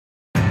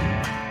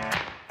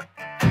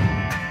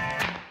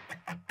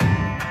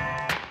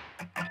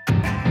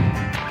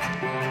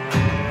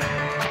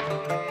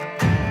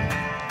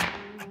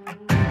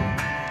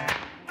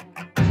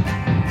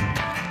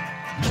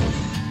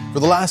For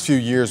the last few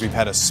years, we've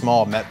had a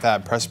small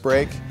Metfab press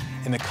brake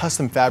in the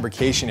custom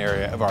fabrication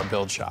area of our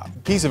build shop. A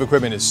piece of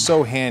equipment is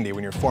so handy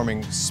when you're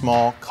forming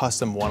small,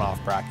 custom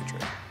one-off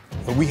bracketry.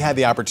 When we had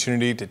the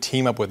opportunity to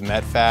team up with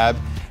Metfab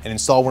and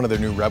install one of their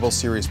new Rebel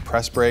Series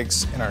press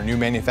brakes in our new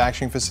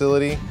manufacturing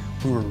facility,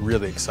 we were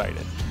really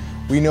excited.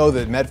 We know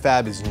that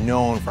Metfab is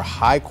known for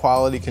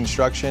high-quality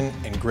construction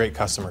and great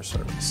customer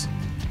service.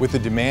 With the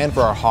demand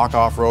for our Hauk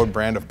off-road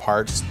brand of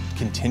parts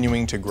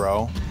continuing to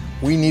grow,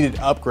 we needed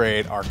to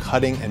upgrade our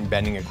cutting and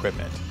bending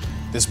equipment.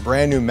 This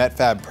brand new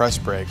Metfab press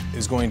brake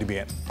is going to be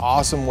an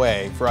awesome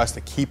way for us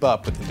to keep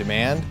up with the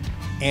demand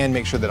and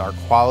make sure that our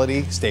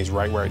quality stays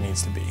right where it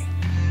needs to be.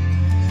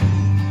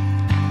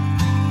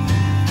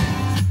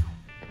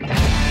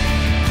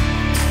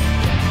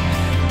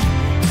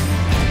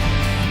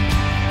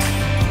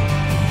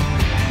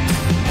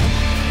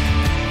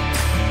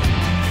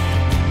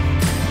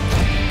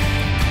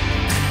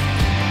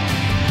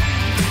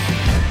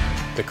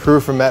 The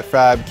crew from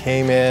Metfab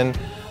came in,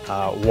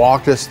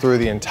 walked us through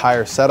the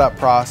entire setup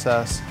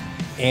process,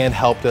 and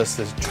helped us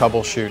to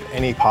troubleshoot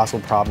any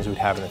possible problems we'd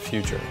have in the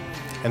future.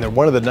 And then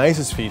one of the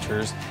nicest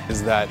features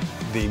is that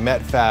the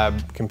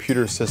Metfab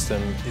computer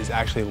system is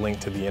actually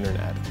linked to the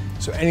internet.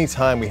 So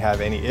anytime we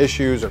have any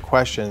issues or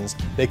questions,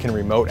 they can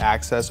remote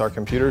access our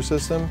computer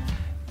system,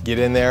 get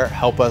in there,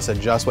 help us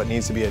adjust what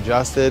needs to be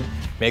adjusted,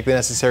 make the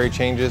necessary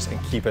changes,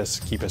 and keep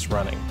us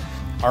running.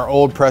 Our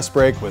old press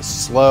brake was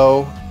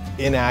slow,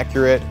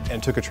 inaccurate,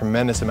 and took a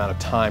tremendous amount of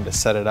time to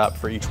set it up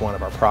for each one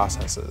of our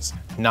processes.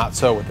 Not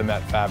so with the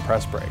Metfab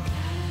press brake.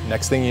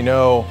 Next thing you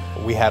know,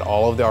 we had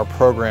all of our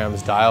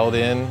programs dialed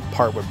in,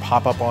 part would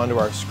pop up onto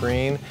our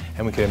screen,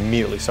 and we could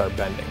immediately start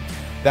bending.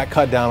 That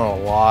cut down on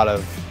a lot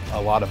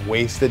of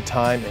wasted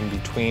time in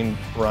between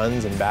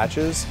runs and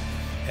batches,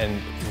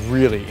 and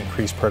really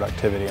increased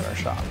productivity in our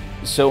shop.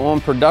 So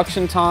on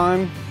production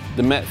time,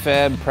 the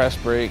Metfab press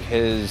brake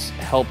has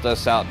helped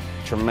us out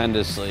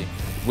tremendously.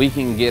 We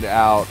can get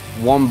out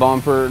one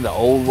bumper the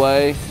old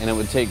way and it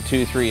would take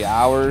 2-3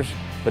 hours,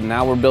 but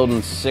now we're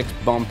building 6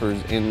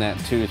 bumpers in that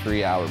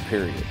 2-3 hour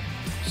period.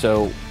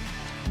 So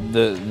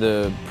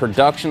the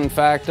production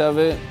fact of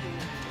it,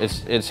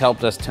 it's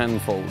helped us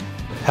tenfold.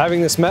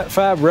 Having this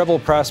Metfab Rebel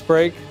press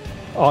brake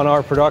on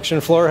our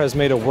production floor has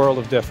made a world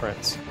of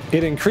difference.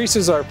 It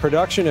increases our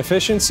production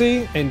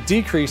efficiency and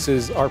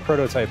decreases our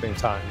prototyping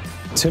time.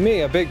 To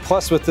me, a big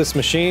plus with this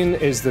machine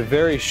is the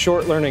very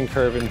short learning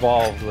curve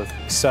involved with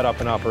setup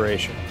and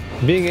operation.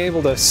 Being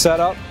able to set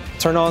up,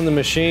 turn on the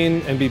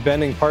machine, and be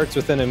bending parts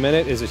within a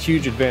minute is a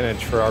huge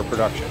advantage for our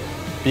production.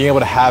 Being able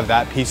to have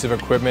that piece of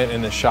equipment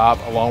in the shop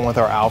along with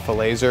our Alpha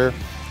laser,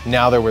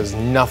 now there was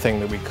nothing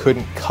that we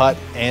couldn't cut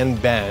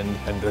and bend,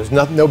 and there's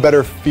no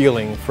better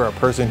feeling for a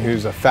person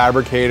who's a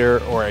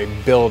fabricator or a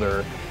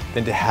builder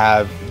than to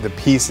have the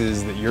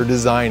pieces that you're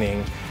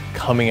designing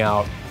coming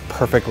out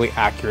perfectly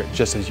accurate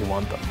just as you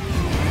want them.